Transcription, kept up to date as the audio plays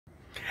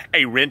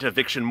A rent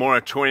eviction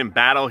moratorium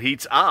battle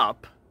heats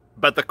up,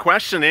 but the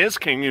question is,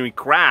 can we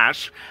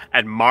crash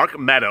at Mark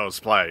Meadows'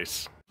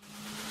 place?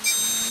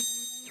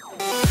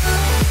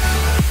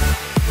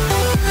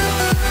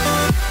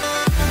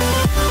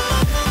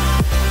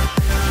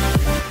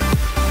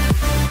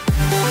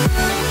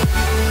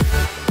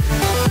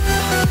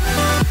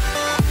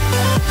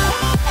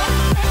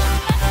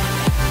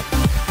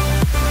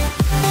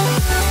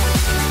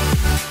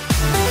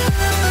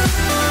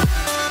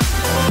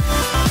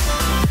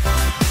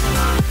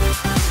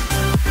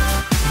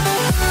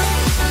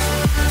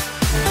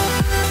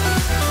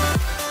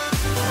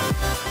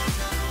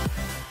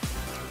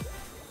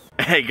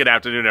 Hey, good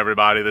afternoon,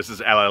 everybody. This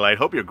is LALATE.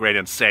 Hope you're great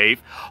and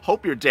safe.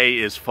 Hope your day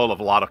is full of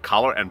a lot of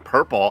color and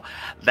purple.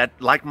 That,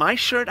 like my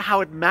shirt,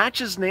 how it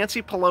matches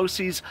Nancy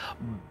Pelosi's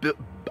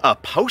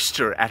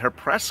poster at her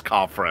press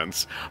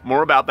conference.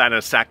 More about that in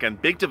a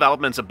second. Big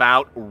developments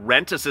about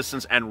rent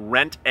assistance and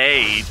rent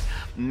aid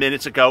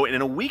minutes ago, and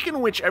in a week in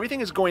which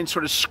everything is going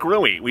sort of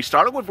screwy. We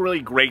started with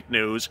really great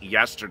news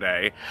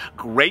yesterday,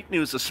 great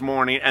news this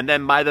morning, and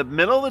then by the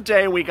middle of the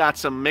day, we got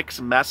some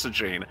mixed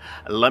messaging.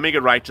 Let me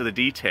get right to the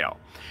detail.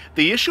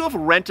 The issue of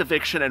rent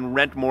eviction and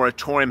rent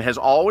moratorium has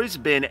always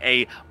been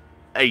a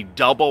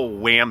double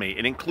whammy.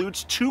 It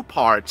includes two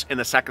parts in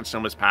the second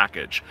stimulus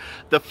package.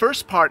 The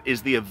first part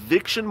is the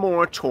eviction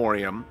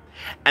moratorium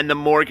and the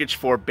mortgage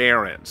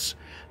forbearance.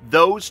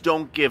 Those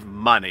don't give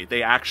money.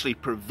 They actually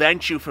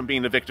prevent you from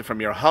being evicted from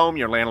your home.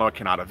 Your landlord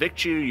cannot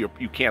evict you.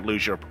 You can't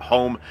lose your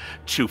home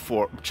to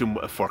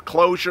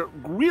foreclosure.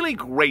 Really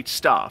great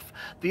stuff.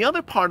 The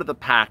other part of the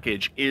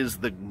package is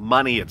the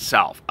money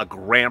itself, a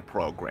grant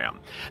program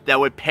that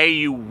would pay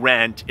you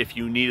rent if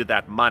you needed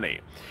that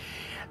money.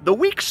 The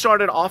week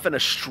started off in a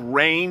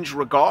strange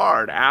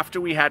regard after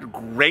we had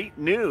great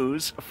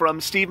news from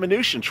Steve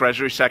Mnuchin,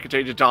 Treasury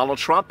Secretary to Donald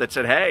Trump, that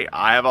said, hey,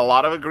 I have a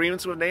lot of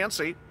agreements with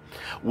Nancy.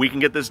 We can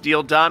get this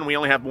deal done. We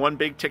only have one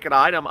big ticket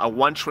item, a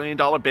 $1 trillion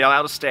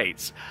bailout of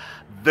states.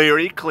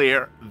 Very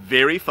clear,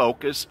 very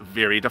focused,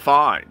 very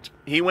defined.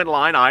 He went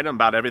line item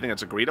about everything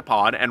that's agreed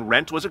upon, and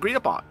rent was agreed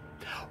upon.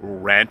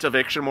 Rent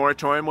eviction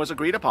moratorium was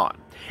agreed upon.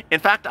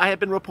 In fact, I have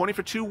been reporting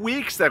for 2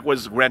 weeks that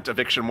was rent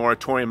eviction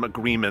moratorium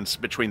agreements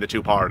between the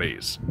two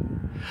parties.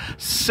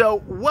 So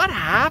what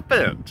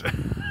happened?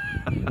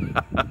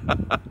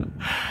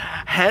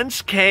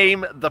 Hence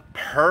came the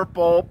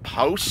purple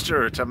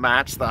poster to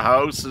match the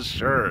house's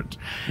shirt.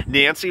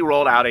 Nancy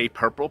rolled out a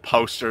purple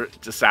poster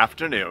this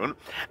afternoon,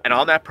 and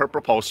on that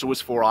purple poster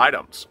was 4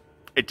 items.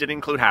 It didn't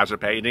include hazard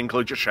pay, it didn't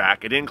include your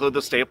shack, it didn't include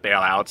the state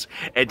bailouts,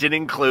 it didn't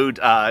include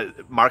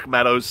Mark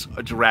Meadows'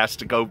 address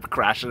to go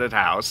crash at his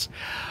house,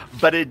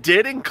 but it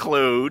did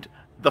include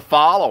the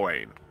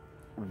following: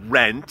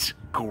 rent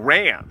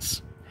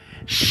grants.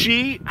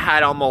 She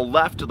had on the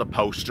left of the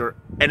poster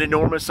an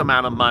enormous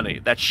amount of money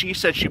that she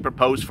said she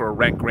proposed for a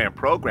rent grant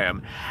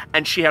program,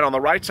 and she had on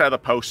the right side of the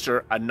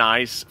poster a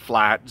nice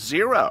flat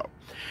zero.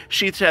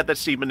 She said that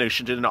Steve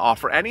Mnuchin didn't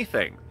offer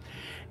anything.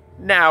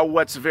 Now,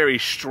 what's very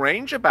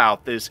strange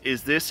about this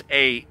is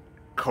a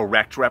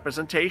correct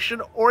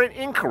representation or an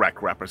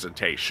incorrect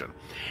representation?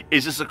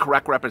 Is this a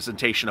correct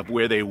representation of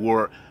where they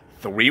were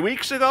 3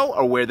 weeks ago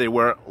or where they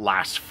were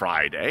last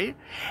Friday?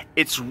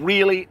 It's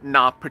really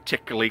not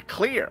particularly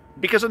clear,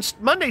 because on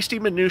Monday,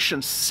 Steve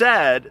Mnuchin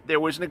said there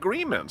was an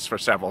agreement for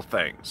several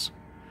things.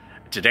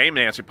 Today,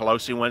 Nancy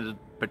Pelosi wanted to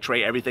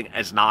portray everything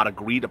as not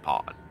agreed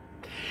upon.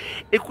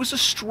 It was a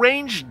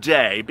strange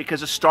day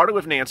because it started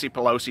with Nancy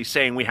Pelosi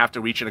saying we have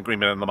to reach an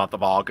agreement in the month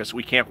of August.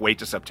 We can't wait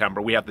to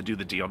September. We have to do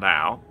the deal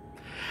now.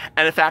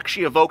 And in fact,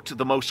 she evoked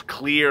the most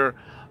clear,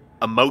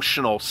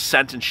 emotional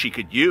sentence she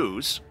could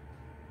use.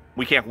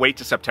 We can't wait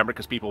to September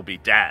because people will be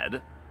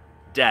dead.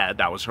 Dead,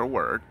 that was her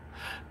word.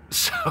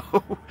 So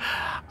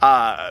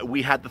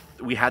we had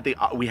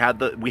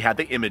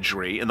the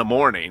imagery in the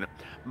morning.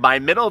 By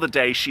middle of the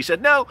day, she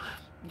said, no,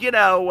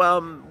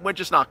 we're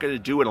just not going to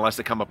do it unless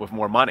they come up with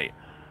more money.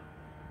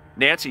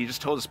 Nancy, you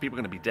just told us people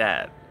are going to be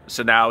dead.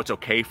 So now it's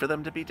okay for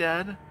them to be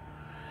dead?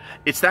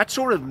 It's that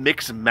sort of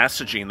mixed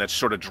messaging that's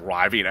sort of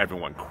driving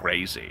everyone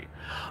crazy.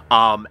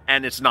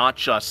 And it's not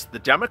just the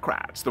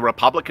Democrats. The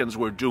Republicans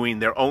were doing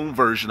their own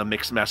version of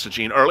mixed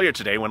messaging earlier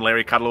today when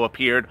Larry Kudlow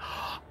appeared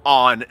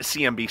on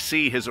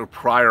CNBC, his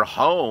prior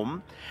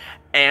home,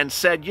 and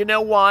said, you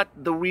know what?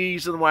 The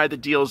reason why the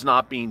deal's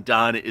not being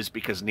done is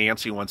because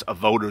Nancy wants a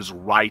voter's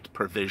right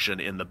provision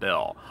in the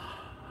bill.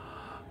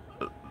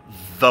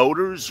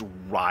 Voter's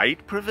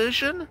right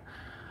provision?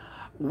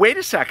 Wait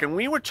a second.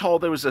 We were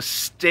told there was a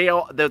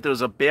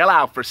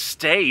bailout for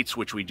states,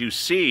 which we do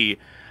see.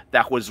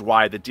 That was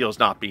why the deal's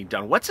not being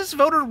done. What's this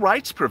voter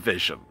rights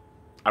provision?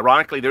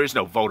 Ironically, there is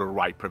no voter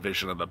right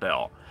provision in the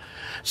bill.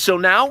 So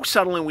now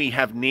suddenly we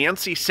have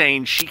Nancy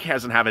saying she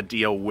hasn't had a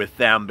deal with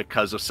them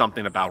because of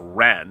something about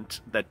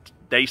rent that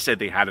they said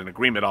they had an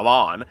agreement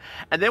on.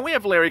 And then we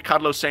have Larry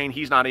Kudlow saying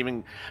he's not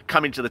even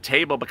coming to the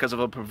table because of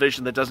a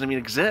provision that doesn't even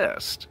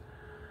exist.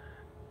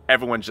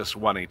 Everyone's just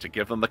wanting to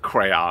give them the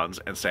crayons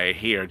and say,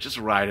 here, just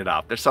write it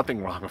up. There's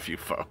something wrong with you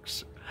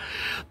folks.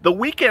 The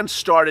weekend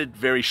started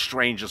very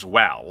strange as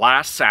well.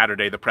 Last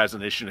Saturday, the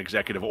president issued an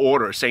executive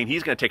order saying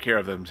he's going to take care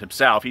of them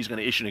himself. He's going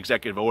to issue an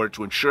executive order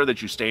to ensure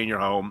that you stay in your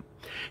home.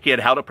 He had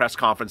held a press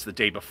conference the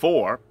day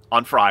before,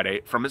 on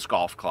Friday, from his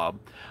golf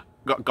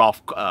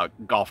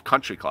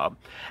country club,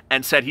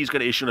 and said he's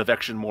going to issue an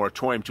eviction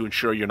moratorium to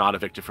ensure you're not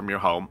evicted from your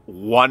home.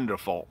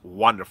 Wonderful,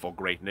 wonderful,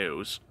 great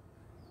news.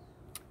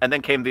 And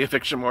then came the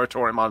eviction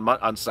moratorium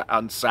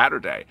on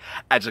Saturday,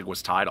 as it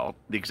was titled,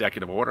 the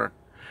executive order.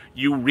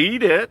 You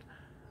read it,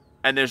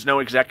 and there's no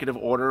executive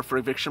order for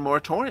eviction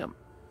moratorium.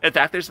 In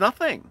fact, there's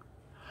nothing.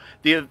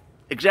 The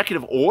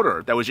executive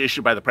order that was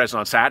issued by the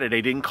president on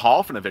Saturday didn't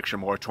call for an eviction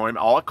moratorium.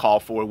 All it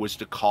called for was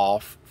to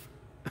call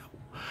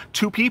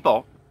two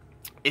people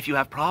if you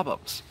have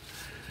problems.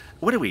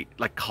 What do we,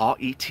 like, call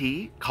ET?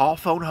 Call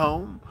phone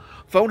home?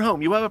 Phone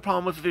home, you have a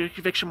problem with the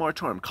eviction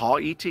moratorium. Call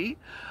ET?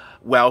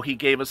 Well, he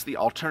gave us the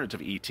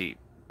alternative ET,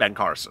 Ben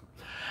Carson.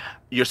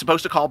 You're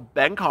supposed to call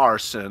Ben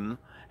Carson,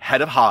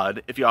 head of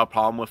HUD, if you have a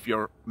problem with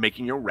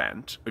making your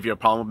rent, if you have a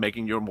problem with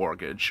making your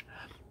mortgage,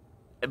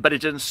 but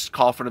it didn't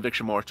call for an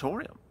eviction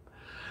moratorium.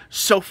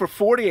 So for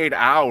 48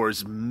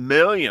 hours,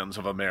 millions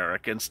of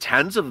Americans,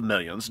 tens of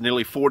millions,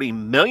 nearly 40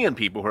 million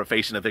people who are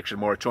facing eviction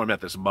moratorium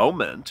at this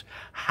moment,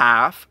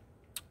 half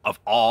of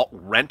all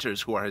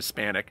renters who are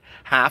Hispanic,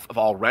 half of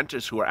all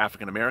renters who are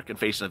African American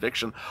facing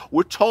eviction,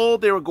 were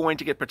told they were going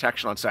to get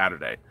protection on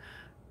Saturday.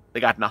 They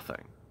got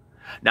nothing.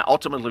 Now,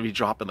 ultimately, we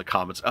drop in the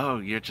comments, oh,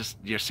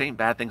 you're saying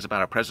bad things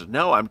about our president.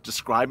 No, I'm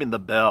describing the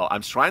bill.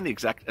 I'm describing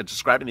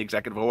the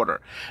executive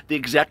order. The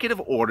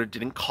executive order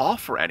didn't call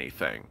for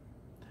anything.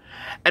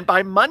 And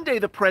by Monday,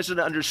 the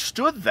president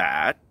understood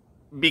that,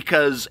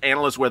 because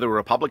analysts, whether they were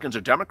Republicans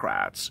or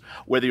Democrats,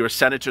 whether you were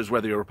senators,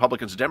 whether you were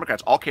Republicans or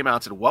Democrats, all came out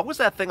and said, what was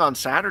that thing on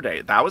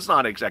Saturday? That was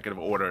not an executive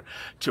order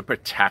to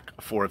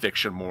protect for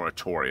eviction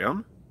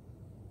moratorium.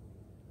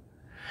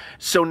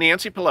 So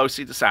Nancy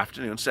Pelosi this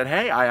afternoon said,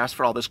 hey, I asked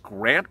for all this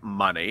grant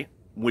money,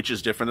 which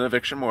is different than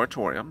eviction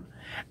moratorium,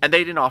 and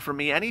they didn't offer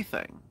me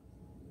anything.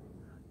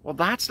 Well,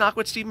 that's not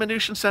what Steve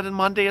Mnuchin said on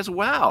Monday as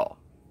well.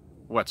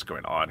 What's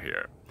going on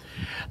here?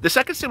 The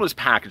second stimulus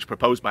package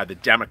proposed by the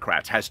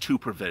Democrats has two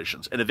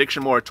provisions, an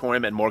eviction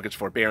moratorium and mortgage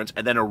forbearance,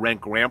 and then a rent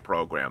grant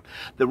program.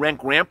 The rent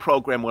grant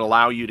program will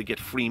allow you to get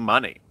free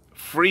money.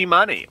 Free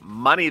money,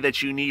 money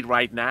that you need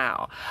right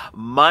now.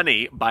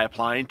 Money by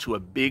applying to a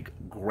big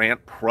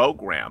grant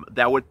program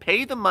that would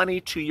pay the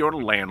money to your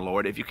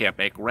landlord if you can't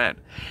make rent.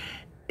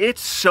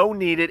 It's so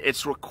needed,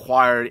 it's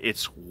required,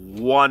 it's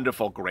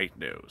wonderful, great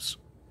news.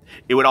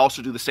 It would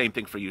also do the same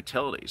thing for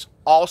utilities.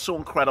 Also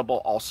incredible,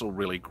 also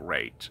really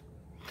great.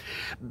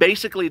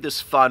 Basically, this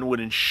fund would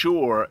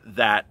ensure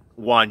that,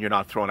 one, you're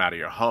not thrown out of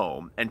your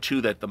home, and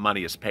two, that the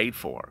money is paid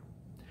for.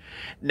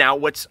 Now,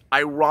 what's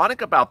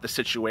ironic about the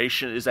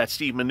situation is that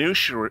Steve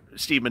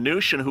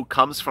Mnuchin, who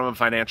comes from a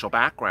financial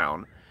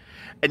background,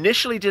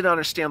 initially didn't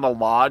understand the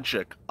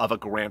logic of a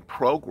grant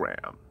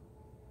program.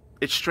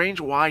 It's strange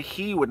why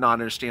he would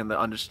not understand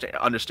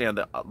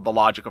the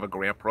logic of a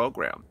grant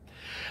program.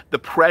 The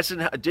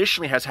president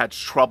additionally has had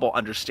trouble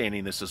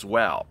understanding this as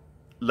well.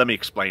 Let me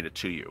explain it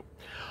to you.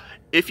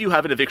 If you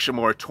have an eviction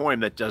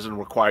moratorium that doesn't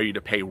require you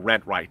to pay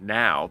rent right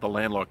now, the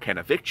landlord can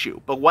evict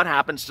you. But what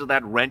happens to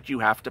that rent you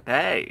have to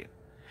pay?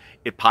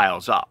 It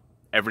piles up.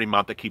 Every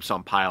month it keeps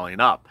on piling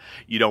up.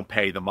 You don't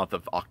pay the month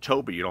of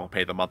October. You don't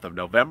pay the month of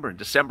November and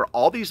December.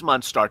 All these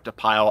months start to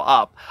pile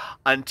up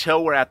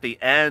until we're at the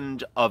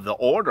end of the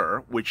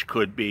order, which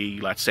could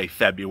be, let's say,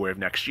 February of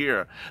next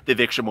year. The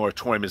eviction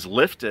moratorium is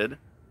lifted.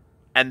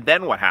 And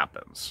then what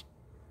happens?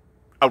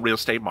 A real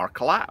estate market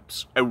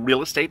collapse. A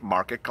real estate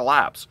market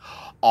collapse.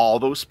 All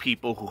those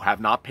people who have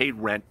not paid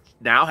rent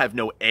now have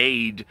no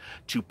aid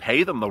to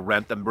pay them the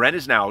rent. The rent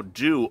is now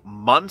due,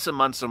 months and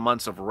months and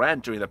months of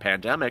rent during the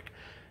pandemic.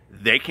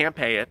 They can't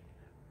pay it.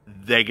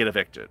 They get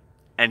evicted.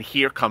 And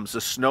here comes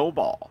the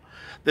snowball.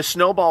 The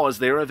snowball is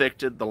they're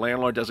evicted. The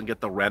landlord doesn't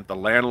get the rent. The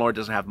landlord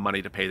doesn't have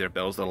money to pay their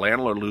bills. The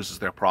landlord loses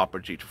their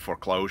property to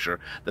foreclosure.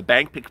 The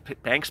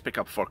banks pick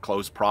up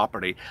foreclosed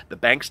property. The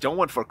banks don't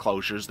want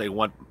foreclosures. They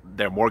want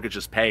their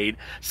mortgages paid.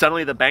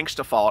 Suddenly the banks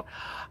default.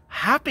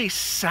 Happy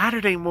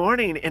Saturday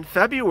morning in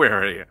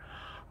February.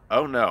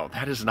 Oh no,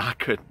 that is not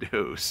good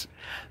news.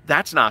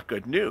 That's not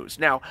good news.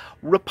 Now,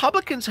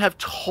 Republicans have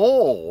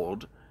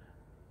told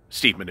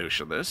Steve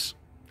Mnuchin this,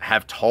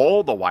 have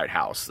told the White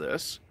House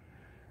this,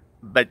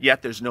 but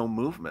yet there's no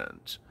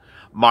movement.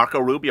 Marco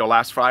Rubio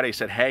last Friday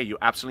said, hey, you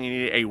absolutely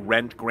need a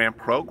rent grant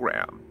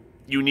program.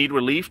 You need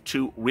relief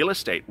to real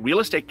estate. Real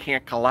estate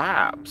can't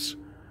collapse.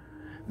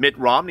 Mitt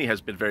Romney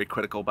has been very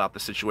critical about the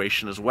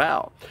situation as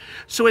well.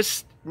 So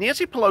as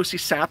Nancy Pelosi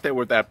sat there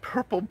with that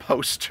purple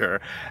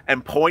poster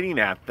and pointing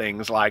at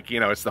things like,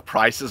 you know, it's The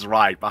Price is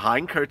Right,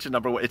 behind curtain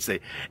number one, it's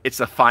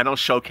the final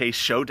showcase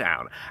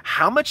showdown.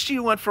 How much do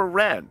you want for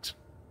rent?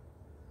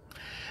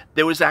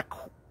 There was that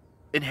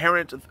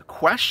inherent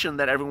question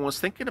that everyone was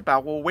thinking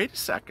about, well, wait a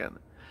second.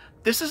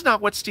 This is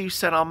not what Steve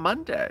said on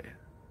Monday.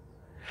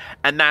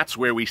 And that's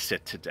where we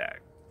sit today.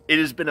 It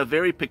has been a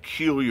very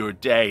peculiar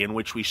day in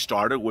which we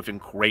started with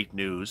great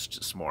news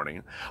this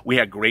morning. We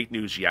had great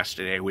news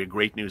yesterday. We had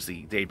great news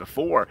the day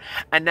before.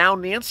 And now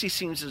Nancy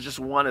seems to just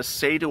want to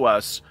say to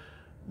us,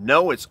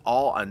 no, it's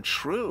all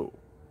untrue.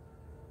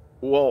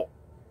 Well,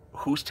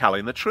 who's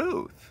telling the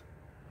truth?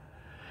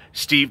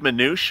 Steve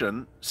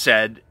Mnuchin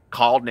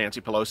called Nancy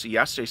Pelosi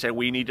yesterday, said,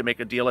 we need to make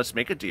a deal, let's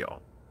make a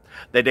deal.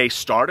 The day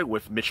started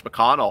with Mitch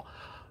McConnell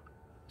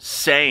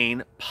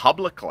saying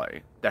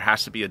publicly there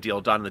has to be a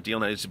deal done, and the deal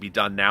needs to be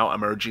done now.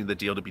 I'm urging the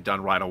deal to be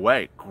done right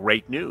away.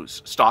 Great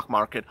news. Stock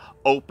market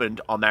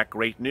opened on that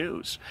great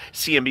news.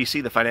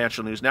 CNBC, the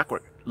financial news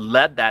network,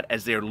 led that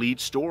as their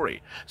lead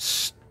story.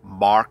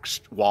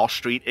 Marks Wall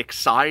Street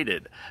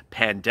excited.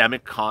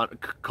 Pandemic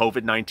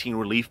COVID-19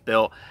 relief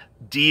bill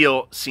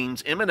deal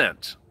seems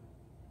imminent.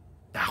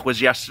 That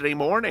was yesterday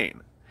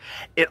morning.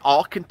 It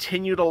all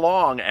continued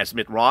along as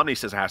Mitt Romney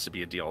says it has to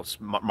be a deal.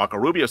 Marco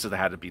Rubio said there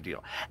had to be a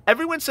deal.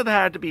 Everyone said there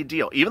had to be a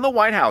deal. Even the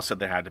White House said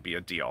there had to be a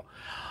deal.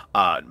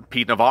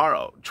 Pete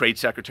Navarro, Trade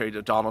Secretary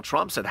to Donald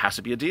Trump, said there has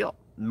to be a deal.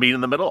 Meet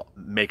in the middle,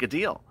 make a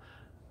deal.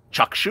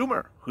 Chuck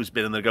Schumer, who's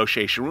been in the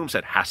negotiation room,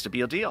 said has to be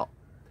a deal.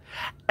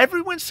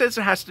 Everyone says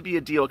there has to be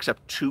a deal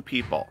except two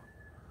people.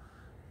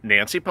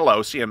 Nancy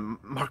Pelosi and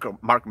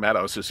Mark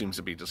Meadows, who seems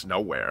to be just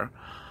nowhere.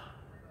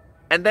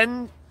 And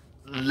then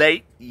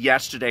late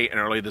yesterday and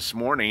early this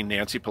morning,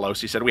 Nancy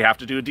Pelosi said we have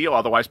to do a deal,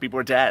 otherwise people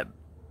are dead.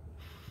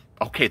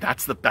 Okay,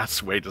 that's the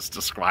best way to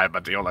describe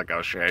a deal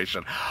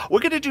negotiation.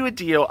 We're going to do a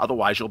deal,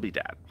 otherwise you'll be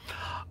dead.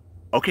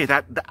 Okay,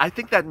 I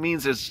think that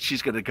means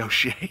she's going to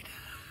negotiate.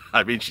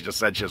 I mean, she just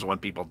said she doesn't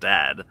want people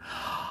dead.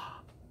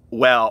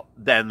 Well,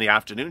 then in the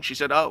afternoon she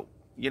said,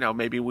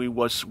 maybe we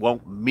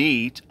won't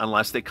meet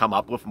unless they come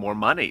up with more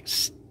money.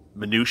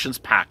 Mnuchin's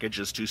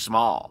package is too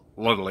small.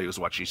 Literally was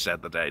what she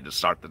said to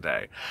start the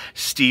day.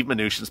 Steve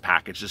Mnuchin's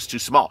package is too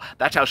small.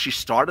 That's how she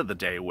started the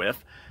day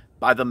with.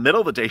 By the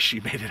middle of the day, she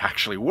made it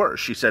actually worse.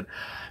 She said,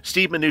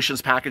 Steve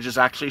Mnuchin's package is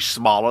actually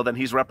smaller than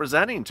he's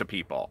representing to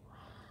people.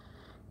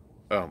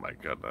 Oh my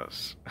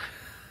goodness.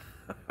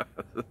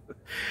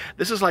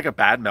 This is like a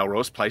bad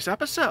Melrose Place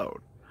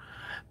episode.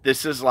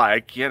 This is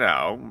like,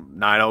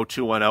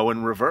 90210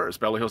 in reverse,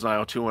 Beverly Hills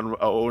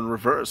 90210 in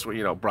reverse,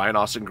 where, Brian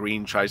Austin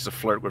Green tries to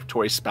flirt with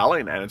toy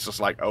spelling, and it's just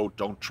like, oh,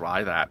 don't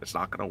try that. It's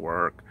not going to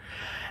work.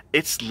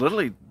 It's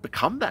literally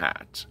become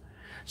that.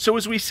 So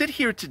as we sit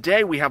here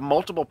today, we have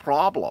multiple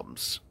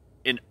problems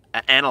in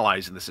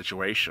analyzing the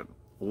situation.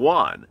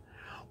 One,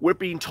 we're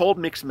being told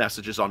mixed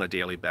messages on a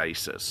daily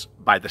basis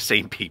by the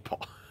same people.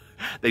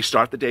 They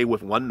start the day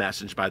with one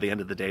message. By the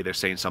end of the day, they're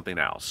saying something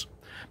else.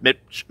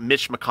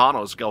 Mitch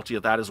McConnell is guilty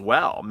of that as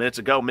well. Minutes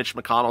ago, Mitch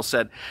McConnell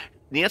said,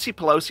 Nancy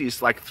Pelosi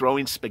is like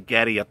throwing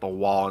spaghetti at the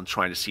wall and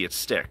trying to see it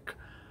stick.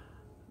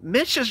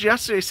 Mitch just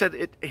yesterday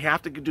said you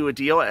have to do a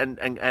deal,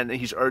 and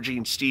he's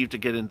urging Steve to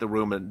get into the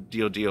room and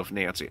deal with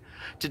Nancy.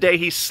 Today,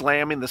 he's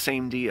slamming the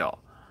same deal.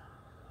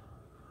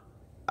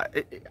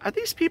 Are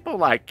these people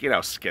like,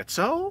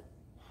 schizo?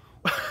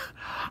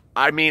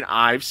 I mean,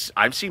 I've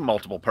seen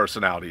multiple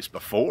personalities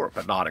before,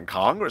 but not in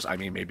Congress. I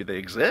mean, maybe they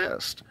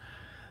exist.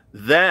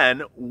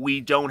 Then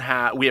we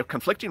have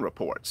conflicting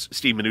reports.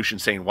 Steve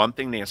Mnuchin saying one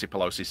thing, Nancy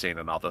Pelosi saying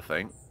another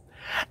thing.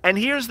 And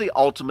here's the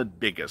ultimate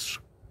biggest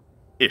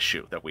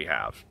issue that we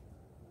have.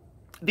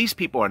 These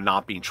people are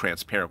not being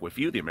transparent with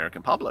you, the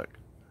American public.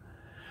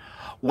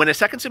 When a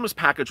second stimulus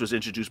package was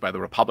introduced by the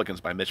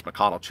Republicans by Mitch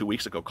McConnell 2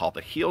 weeks ago called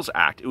the HEALS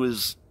Act, it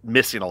was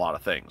missing a lot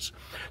of things.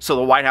 So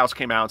the White House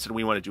came out and said,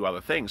 we want to do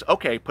other things.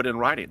 Okay, put it in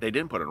writing. They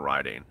didn't put it in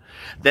writing.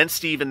 Then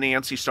Steve and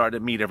Nancy started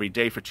to meet every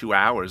day for 2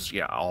 hours.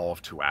 Yeah, all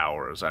of 2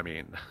 hours. I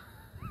mean,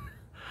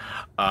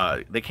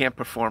 they can't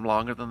perform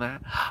longer than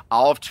that.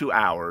 All of 2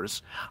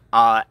 hours.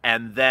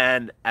 And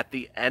then at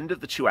the end of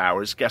the 2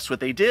 hours, guess what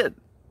they did?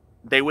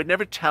 They would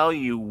never tell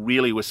you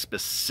really with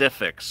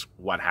specifics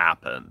what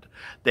happened.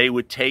 They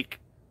would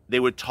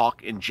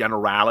talk in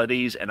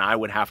generalities, and I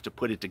would have to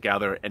put it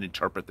together and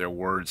interpret their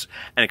words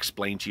and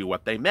explain to you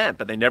what they meant.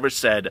 But they never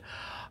said,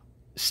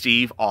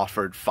 Steve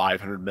offered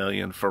 $500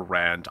 million for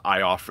rent. I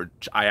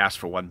asked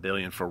for $1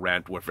 billion for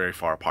rent. We're very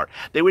far apart.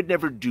 They would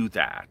never do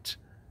that.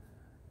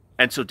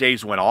 And so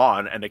days went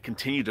on, and they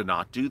continued to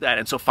not do that.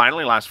 And so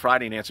finally last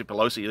Friday, Nancy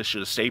Pelosi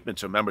issued a statement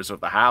to members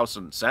of the House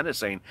and Senate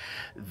saying,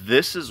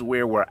 this is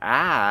where we're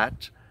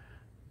at.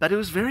 But it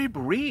was very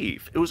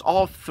brief. It was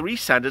all 3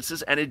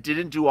 sentences, and it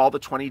didn't do all the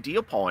 20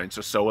 deal points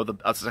or so of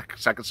the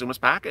second stimulus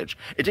package.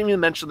 It didn't even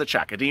mention the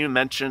check. It didn't even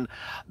mention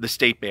the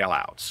state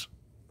bailouts.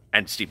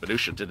 And Steve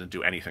Mnuchin didn't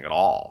do anything at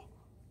all.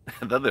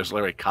 And then there's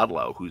Larry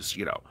Kudlow, who's,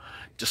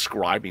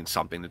 describing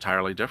something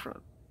entirely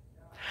different.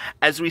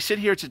 As we sit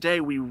here today,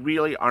 we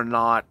really are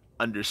not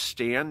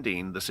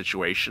understanding the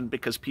situation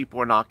because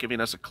people are not giving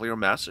us a clear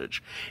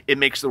message. It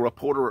makes the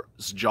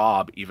reporter's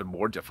job even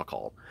more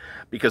difficult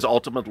because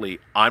ultimately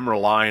I'm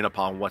relying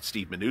upon what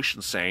Steve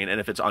Mnuchin's saying, and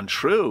if it's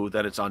untrue,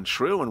 then it's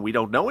untrue, and we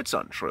don't know it's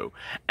untrue.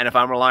 And if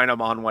I'm relying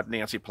upon what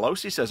Nancy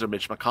Pelosi says or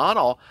Mitch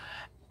McConnell,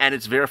 and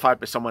it's verified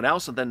by someone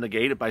else and then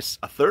negated by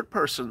a third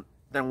person,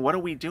 then what are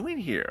we doing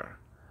here?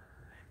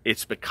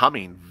 It's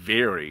becoming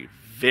very,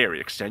 very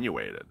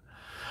extenuated.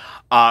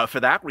 For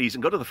that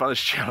reason, go to the front of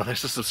this channel.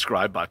 There's a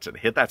subscribe button.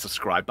 Hit that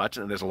subscribe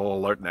button, and there's a little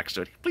alert next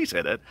to it. Please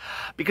hit it,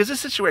 because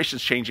this situation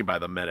is changing by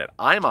the minute.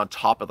 I'm on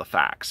top of the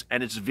facts,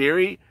 and it's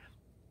very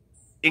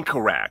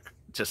incorrect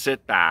to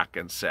sit back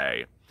and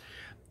say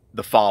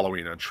the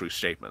following untrue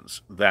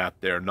statements, that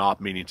they're not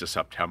meeting to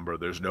September,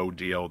 there's no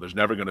deal, there's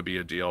never going to be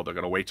a deal, they're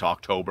going to wait till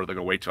October, they're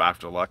going to wait till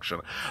after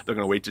election, they're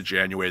going to wait till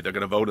January, they're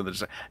going to vote in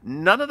the...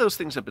 None of those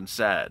things have been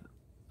said.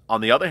 On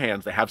the other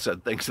hand, they have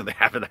said things and they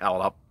haven't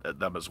held up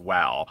them as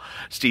well.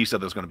 Steve said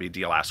there was going to be a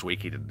deal last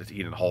week. He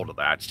didn't hold to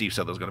that. Steve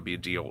said there was going to be a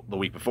deal the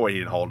week before. He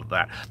didn't hold to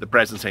that. The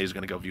president said he's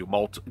going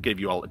to give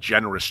you a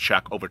generous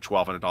check over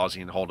 $1,200. He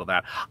didn't hold to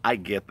that. I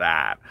get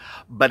that.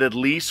 But at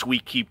least we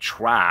keep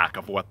track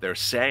of what they're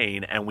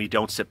saying, and we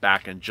don't sit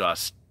back and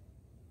just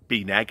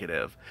be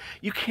negative.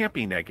 You can't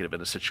be negative in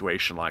a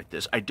situation like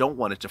this. I don't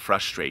want it to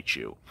frustrate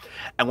you.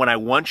 And what I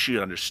want you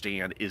to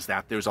understand is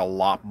that there's a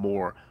lot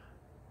more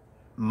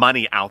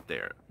money out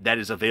there that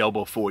is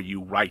available for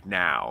you right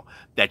now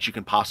that you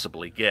can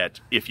possibly get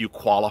if you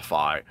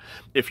qualify,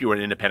 if you're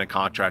an independent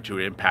contractor who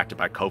is impacted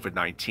by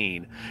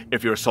COVID-19,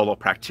 if you're a solo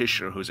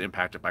practitioner who's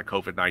impacted by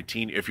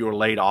COVID-19, if you're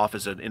laid off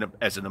as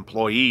an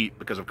employee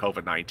because of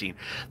COVID-19.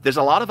 There's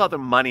a lot of other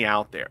money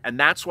out there, and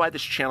that's why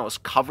this channel is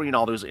covering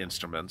all those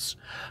instruments,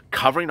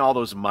 covering all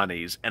those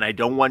monies, and I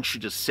don't want you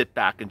to sit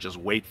back and just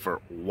wait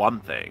for one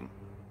thing,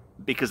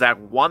 because that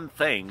one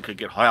thing could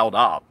get held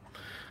up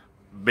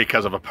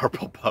because of a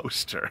purple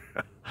poster.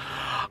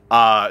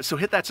 So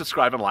hit that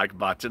subscribe and like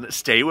button.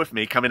 Stay with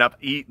me. Coming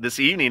up this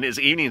evening is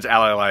Evening's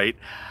LALATE.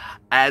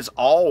 As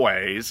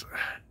always,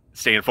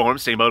 stay informed,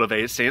 stay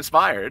motivated, stay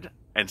inspired,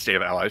 and stay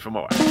of LA for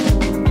more.